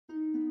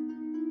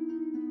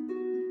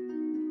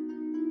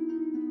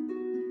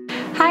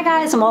Hi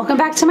guys, and welcome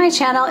back to my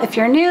channel. If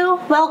you're new,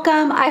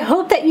 welcome. I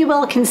hope that you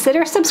will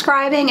consider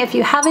subscribing. If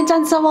you haven't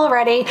done so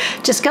already,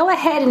 just go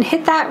ahead and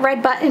hit that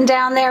red button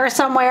down there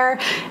somewhere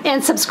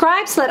and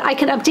subscribe so that I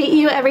can update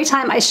you every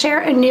time I share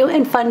a new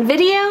and fun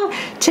video.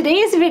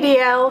 Today's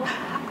video,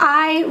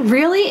 I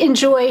really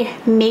enjoy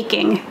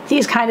making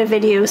these kind of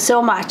videos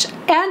so much,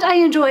 and I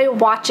enjoy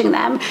watching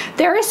them.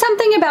 There is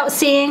something about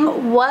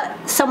seeing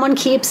what someone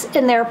keeps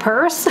in their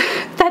purse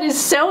that is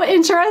so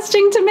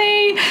interesting to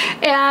me,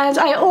 and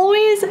I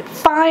always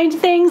find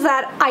things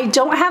that I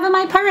don't have in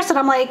my purse and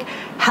I'm like,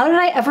 how did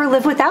I ever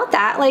live without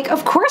that? Like,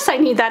 of course I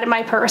need that in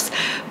my purse.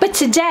 But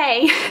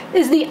today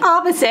is the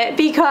opposite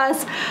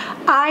because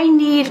I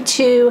need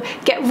to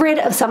get rid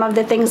of some of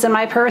the things in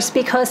my purse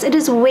because it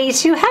is way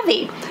too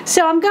heavy.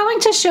 So I'm going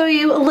to show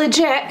you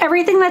legit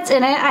everything that's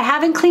in it. I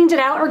haven't cleaned it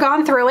out or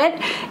gone through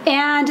it.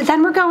 And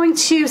then we're going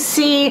to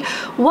see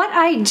what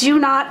I do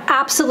not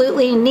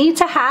absolutely need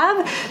to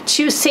have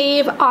to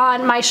save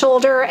on my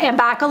shoulder and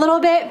back a little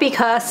bit,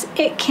 because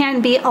it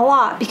can be a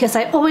lot, because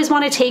I always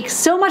want to take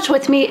so much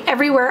with me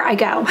everywhere I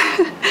go.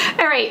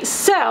 All right,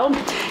 so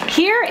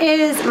here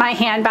is my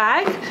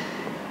handbag.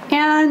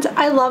 And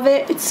I love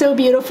it. It's so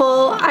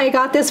beautiful. I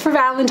got this for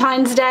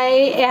Valentine's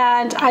Day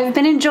and I've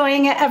been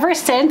enjoying it ever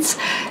since.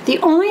 The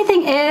only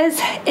thing is,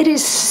 it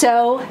is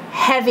so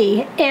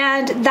heavy,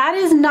 and that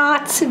is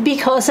not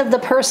because of the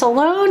purse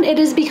alone. It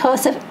is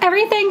because of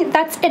everything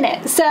that's in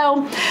it.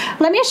 So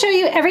let me show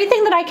you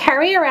everything that I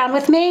carry around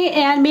with me,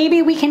 and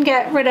maybe we can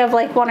get rid of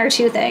like one or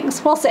two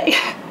things. We'll see.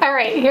 All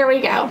right, here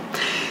we go.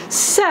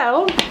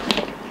 So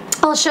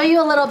I'll show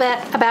you a little bit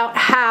about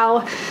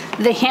how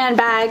the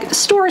handbag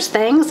stores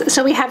things.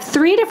 So we have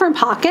 3 different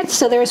pockets.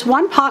 So there's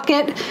one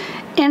pocket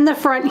in the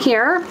front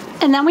here,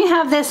 and then we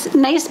have this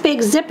nice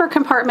big zipper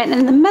compartment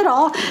in the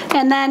middle,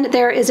 and then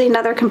there is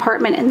another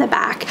compartment in the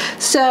back.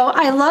 So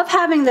I love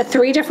having the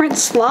 3 different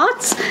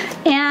slots,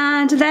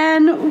 and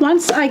then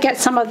once I get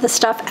some of the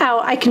stuff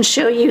out, I can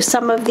show you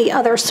some of the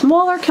other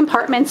smaller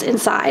compartments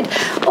inside.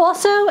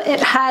 Also,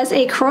 it has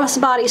a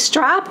crossbody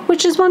strap,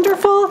 which is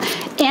wonderful,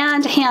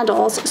 and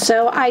handles.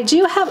 So I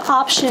do have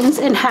options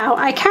in how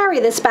I carry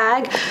this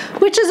bag,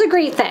 which is a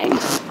great thing.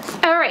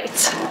 All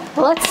right,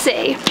 let's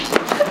see.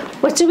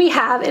 What do we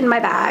have in my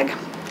bag?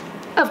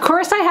 Of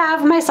course I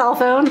have my cell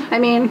phone. I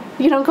mean,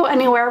 you don't go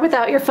anywhere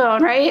without your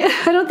phone, right?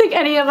 I don't think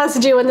any of us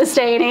do in this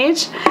day and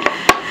age.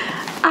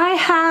 I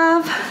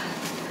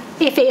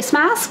have a face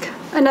mask,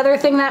 another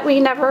thing that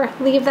we never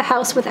leave the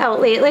house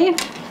without lately.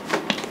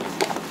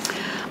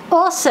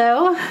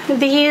 Also,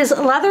 these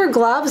leather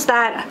gloves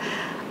that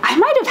I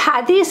might have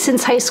had these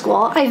since high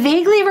school. I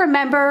vaguely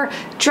remember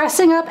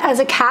dressing up as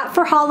a cat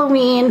for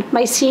Halloween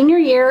my senior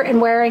year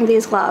and wearing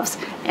these gloves.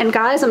 And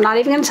guys, I'm not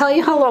even gonna tell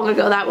you how long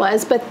ago that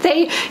was, but they,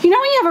 you know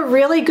when you have a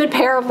really good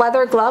pair of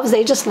leather gloves,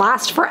 they just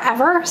last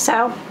forever.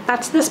 So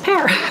that's this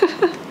pair.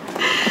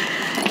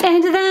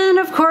 And then,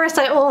 of course,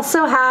 I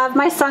also have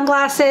my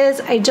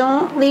sunglasses. I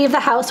don't leave the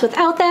house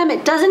without them.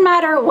 It doesn't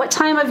matter what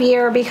time of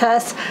year,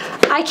 because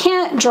I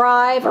can't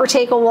drive or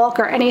take a walk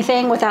or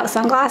anything without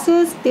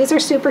sunglasses. These are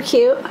super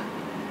cute.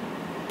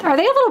 Are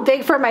they a little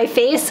big for my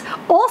face?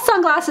 All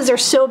sunglasses are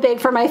so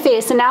big for my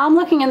face, and now I'm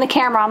looking in the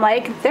camera, I'm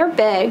like, they're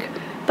big,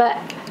 but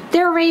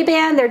they're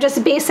Ray-Ban. They're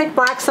just basic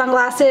black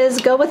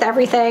sunglasses, go with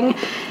everything,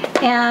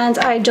 and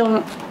I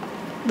don't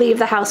leave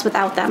the house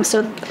without them.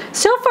 So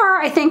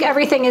far I think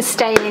everything is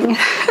staying.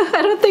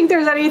 I don't think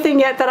there's anything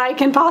yet that I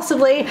can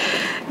possibly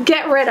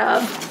get rid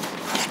of.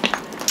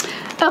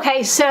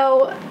 Okay,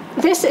 so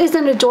this is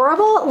an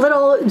adorable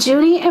little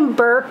Junie and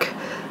Burke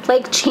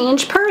like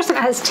change purse, and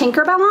it has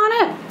Tinkerbell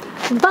on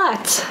it.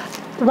 But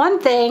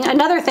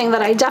another thing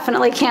that I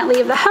definitely can't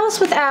leave the house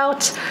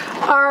without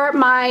are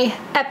my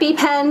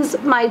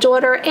EpiPens. My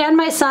daughter and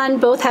my son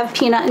both have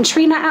peanut and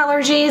tree nut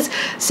allergies,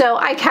 so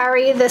I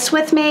carry this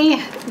with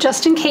me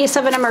just in case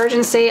of an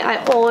emergency. I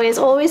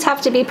always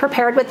have to be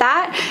prepared with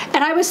that,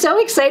 and I was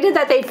so excited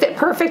that they fit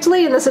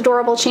perfectly in this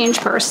adorable change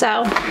purse.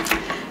 So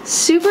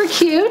super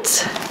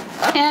cute.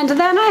 And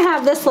then I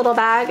have this little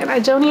bag, and I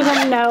don't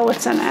even know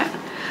what's in it.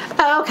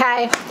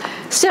 Okay,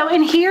 so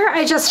in here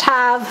I just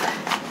have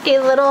a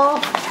little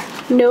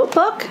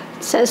notebook.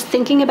 It says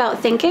thinking about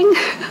thinking.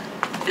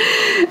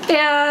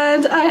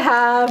 And I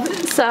have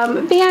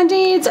some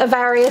Band-Aids of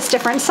various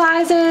different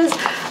sizes.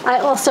 I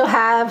also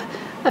have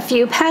a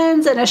few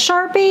pens and a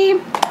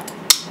Sharpie.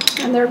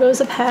 And there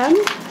goes a pen.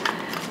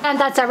 And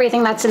that's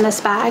everything that's in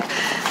this bag.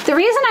 The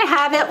reason I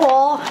have it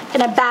all in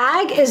a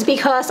bag is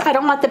because I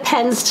don't want the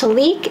pens to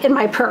leak in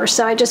my purse.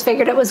 So I just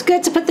figured it was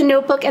good to put the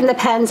notebook and the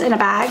pens in a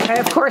bag. And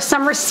of course,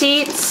 some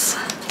receipts,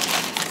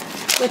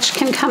 which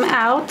can come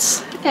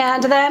out.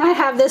 And then I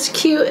have this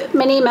cute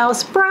Minnie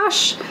Mouse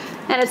brush,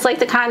 and it's like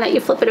the kind that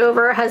you flip it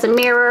over, it has a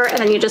mirror, and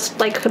then you just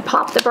like could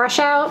pop the brush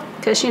out,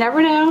 because you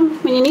never know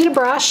when you need a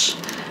brush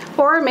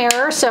or a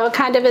mirror, so it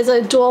kind of is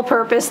a dual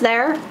purpose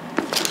there.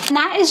 And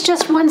that is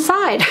just one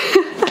side.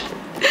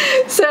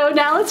 So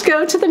now let's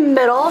go to the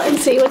middle and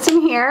see what's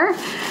in here.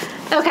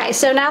 Okay,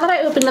 so now that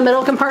I opened the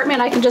middle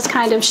compartment, I can just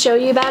kind of show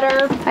you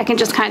better. I can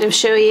just kind of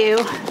show you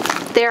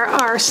there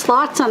are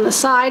slots on the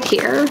side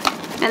here,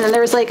 and then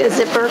there's like a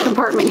zipper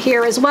compartment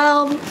here as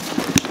well.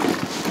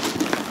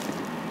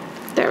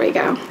 There we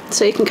go.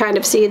 So you can kind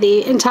of see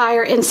the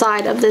entire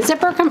inside of the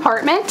zipper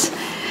compartment.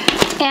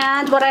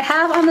 And what I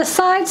have on the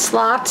side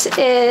slot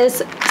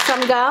is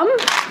some gum,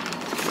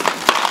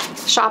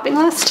 shopping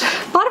list,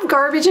 a lot of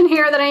garbage in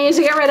here that I need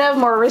to get rid of,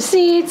 more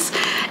receipts.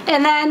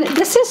 And then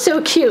this is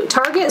so cute.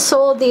 Target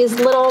sold these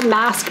little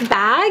mask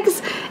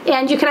bags,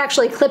 and you can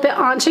actually clip it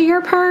onto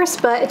your purse,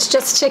 but it's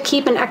just to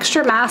keep an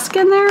extra mask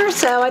in there.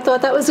 So I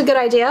thought that was a good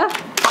idea.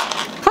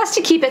 Plus,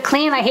 to keep it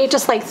clean, I hate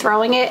just like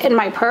throwing it in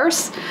my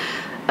purse.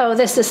 Oh,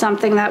 this is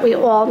something that we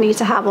all need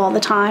to have all the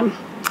time.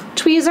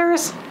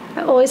 Tweezers.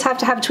 I always have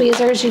to have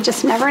tweezers. You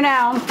just never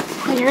know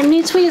when you're gonna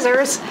need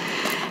tweezers.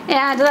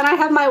 And then I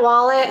have my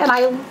wallet, and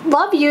I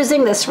love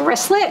using this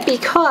wristlet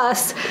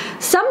because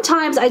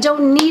sometimes I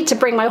don't need to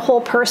bring my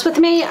whole purse with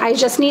me. I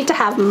just need to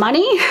have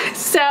money.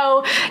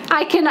 So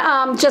I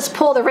can just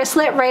pull the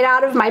wristlet right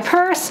out of my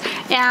purse,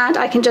 and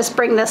I can just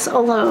bring this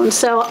alone.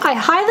 So I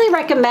highly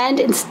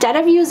recommend, instead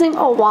of using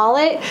a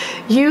wallet,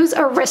 use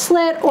a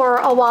wristlet or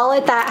a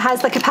wallet that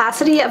has the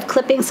capacity of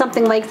clipping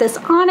something like this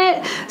on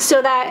it,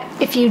 so that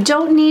if you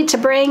don't need to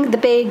bring the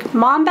big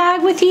mom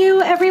bag with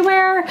you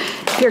everywhere,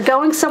 if you're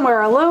going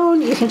somewhere alone,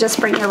 you can just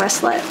bring your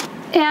wristlet.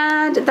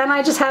 And then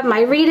I just have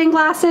my reading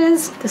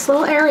glasses, this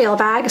little Ariel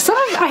bag.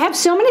 I have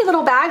so many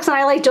little bags, and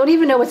I like don't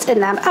even know what's in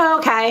them. Oh,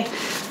 okay,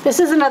 this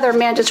is another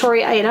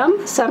mandatory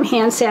item, some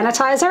hand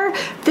sanitizer.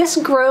 This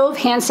Grove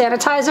hand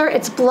sanitizer,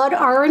 it's blood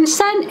orange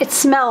scent. It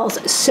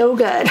smells so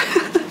good.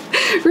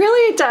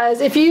 Really, it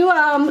does. If you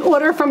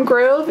order from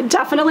Grove,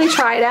 definitely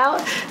try it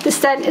out. The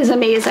scent is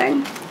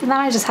amazing. And then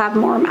I just have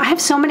more. I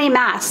have so many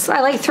masks.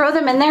 I like throw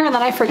them in there and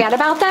then I forget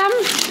about them.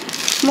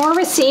 More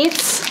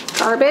receipts,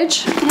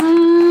 garbage,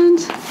 and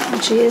oh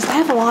geez, I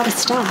have a lot of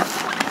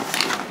stuff.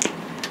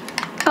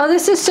 Oh,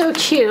 this is so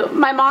cute.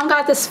 My mom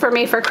got this for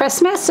me for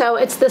Christmas. So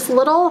it's this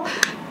little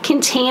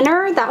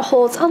container that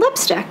holds a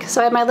lipstick. So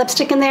I have my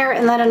lipstick in there,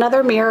 and then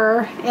another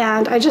mirror,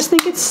 and I just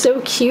think it's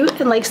so cute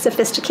and like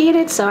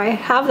sophisticated, so I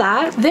have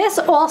that. This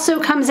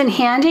also comes in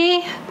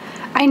handy.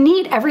 I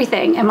need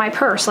everything in my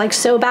purse, like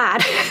so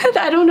bad.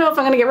 I don't know if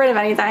I'm gonna get rid of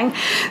anything.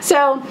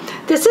 So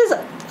this is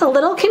a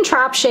little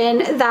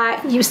contraption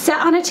that you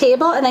set on a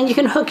table, and then you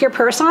can hook your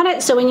purse on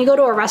it. So when you go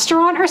to a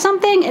restaurant or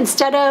something,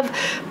 instead of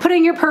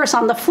putting your purse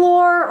on the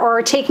floor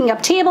or taking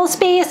up table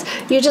space,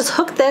 you just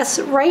hook this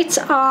right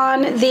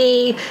on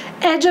the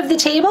edge of the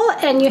table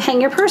and you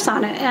hang your purse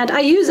on it. And I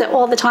use it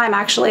all the time,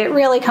 actually. It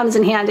really comes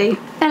in handy. And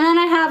then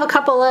I have a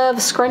couple of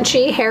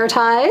scrunchy hair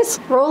ties,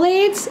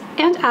 Rolaids,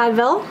 and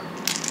Advil.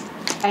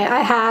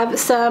 I have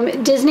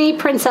some Disney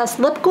Princess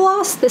lip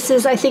gloss. This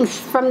is, I think,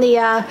 from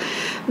the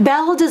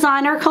Belle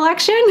designer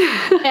collection.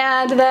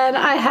 And then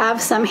I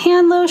have some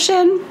hand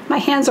lotion. My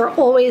hands are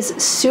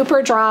always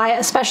super dry,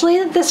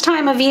 especially this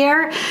time of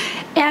year.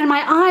 And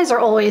my eyes are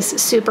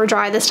always super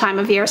dry this time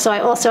of year. So I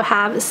also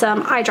have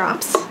some eye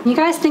drops. You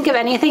guys think of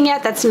anything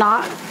yet that's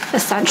not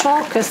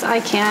essential? Because I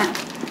can't.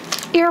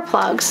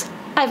 Earplugs.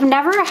 I've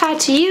never had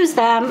to use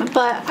them,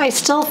 but I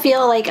still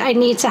feel like I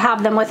need to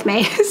have them with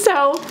me.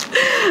 So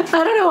I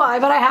don't know why,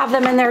 but I have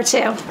them in there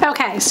too.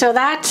 Okay, so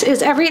that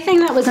is everything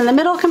that was in the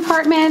middle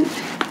compartment,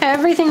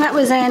 everything that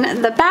was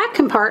in the back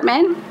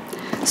compartment.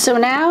 So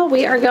now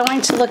we are going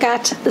to look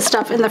at the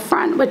stuff in the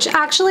front, which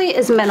actually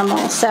is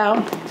minimal, so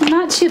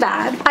not too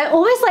bad. I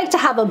always like to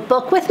have a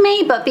book with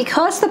me, but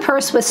because the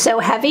purse was so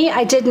heavy,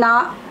 I did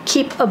not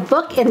keep a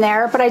book in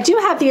there, but I do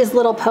have these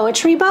little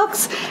poetry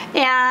books,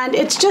 and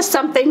it's just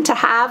something to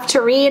have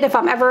to read if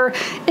I'm ever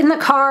in the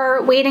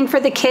car waiting for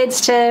the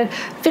kids to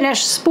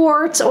finish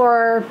sports,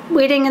 or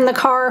waiting in the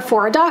car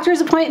for a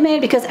doctor's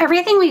appointment, because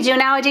everything we do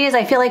nowadays,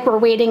 I feel like we're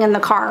waiting in the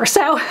car.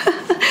 So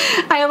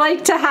I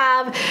like to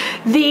have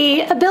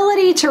the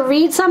ability to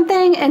read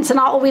something and to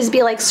not always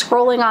be like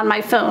scrolling on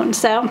my phone.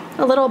 So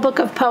a little book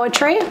of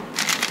poetry.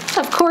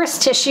 Of course,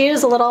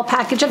 tissues, a little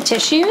package of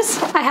tissues.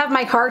 I have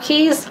my car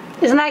keys.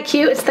 Isn't that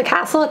cute? It's the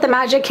castle at the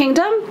Magic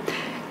Kingdom.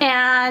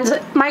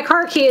 And my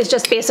car key is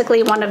just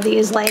basically one of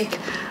these like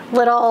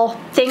little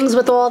things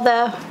with all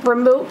the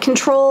remote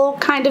control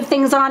kind of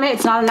things on it.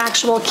 It's not an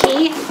actual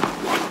key.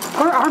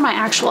 Where are my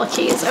actual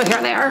keys? Oh,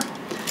 here they are.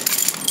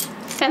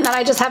 And then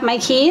I just have my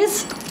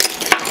keys.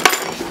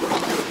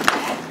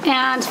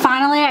 And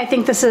finally, I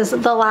think this is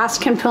the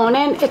last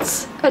component.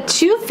 It's a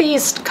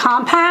two-faced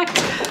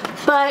compact,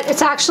 but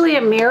it's actually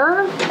a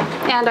mirror,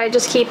 and I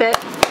just keep it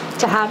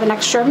to have an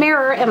extra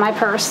mirror in my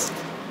purse.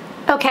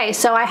 Okay,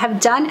 so I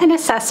have done an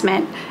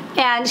assessment,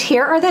 and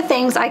here are the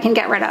things I can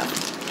get rid of.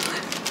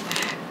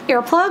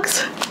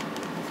 Earplugs,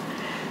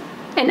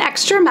 an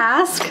extra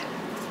mask,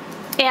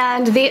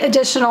 and the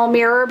additional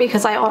mirror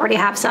because I already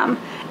have some.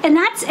 And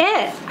that's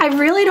it. I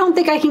really don't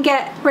think I can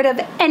get rid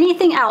of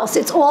anything else.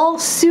 It's all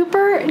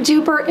super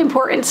duper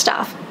important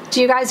stuff.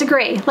 Do you guys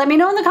agree? Let me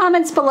know in the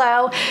comments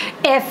below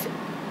if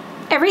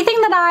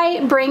everything that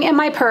I bring in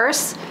my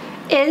purse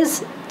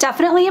is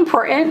definitely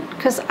important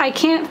because I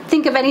can't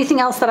think of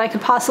anything else that I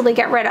could possibly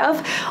get rid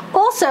of.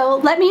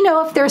 Also, let me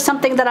know if there's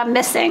something that I'm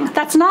missing.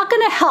 That's not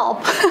going to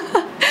help.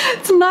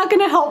 It's not going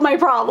to help my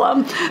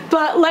problem,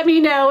 but let me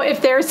know if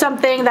there's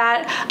something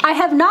that I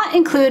have not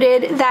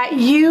included that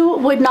you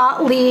would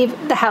not leave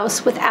the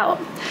house without.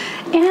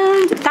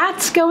 And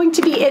that's going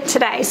to be it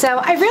today. So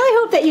I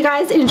really hope that you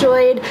guys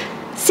enjoyed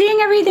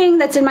seeing everything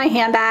that's in my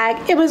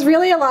handbag. It was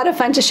really a lot of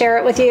fun to share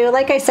it with you.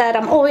 Like I said,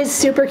 I'm always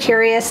super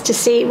curious to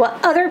see what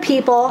other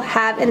people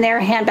have in their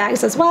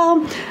handbags as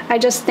well. I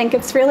just think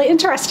it's really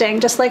interesting,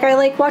 just like I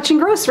like watching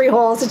grocery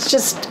hauls. It's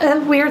just a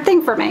weird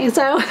thing for me.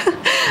 So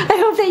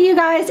I hope that you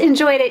guys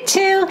enjoyed it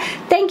too.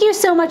 Thank you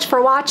so much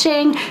for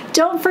watching.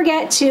 Don't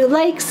forget to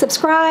like,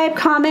 subscribe,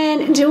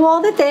 comment, do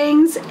all the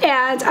things,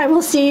 and I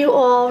will see you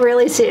all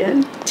really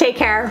soon. Take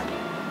care.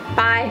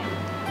 Bye.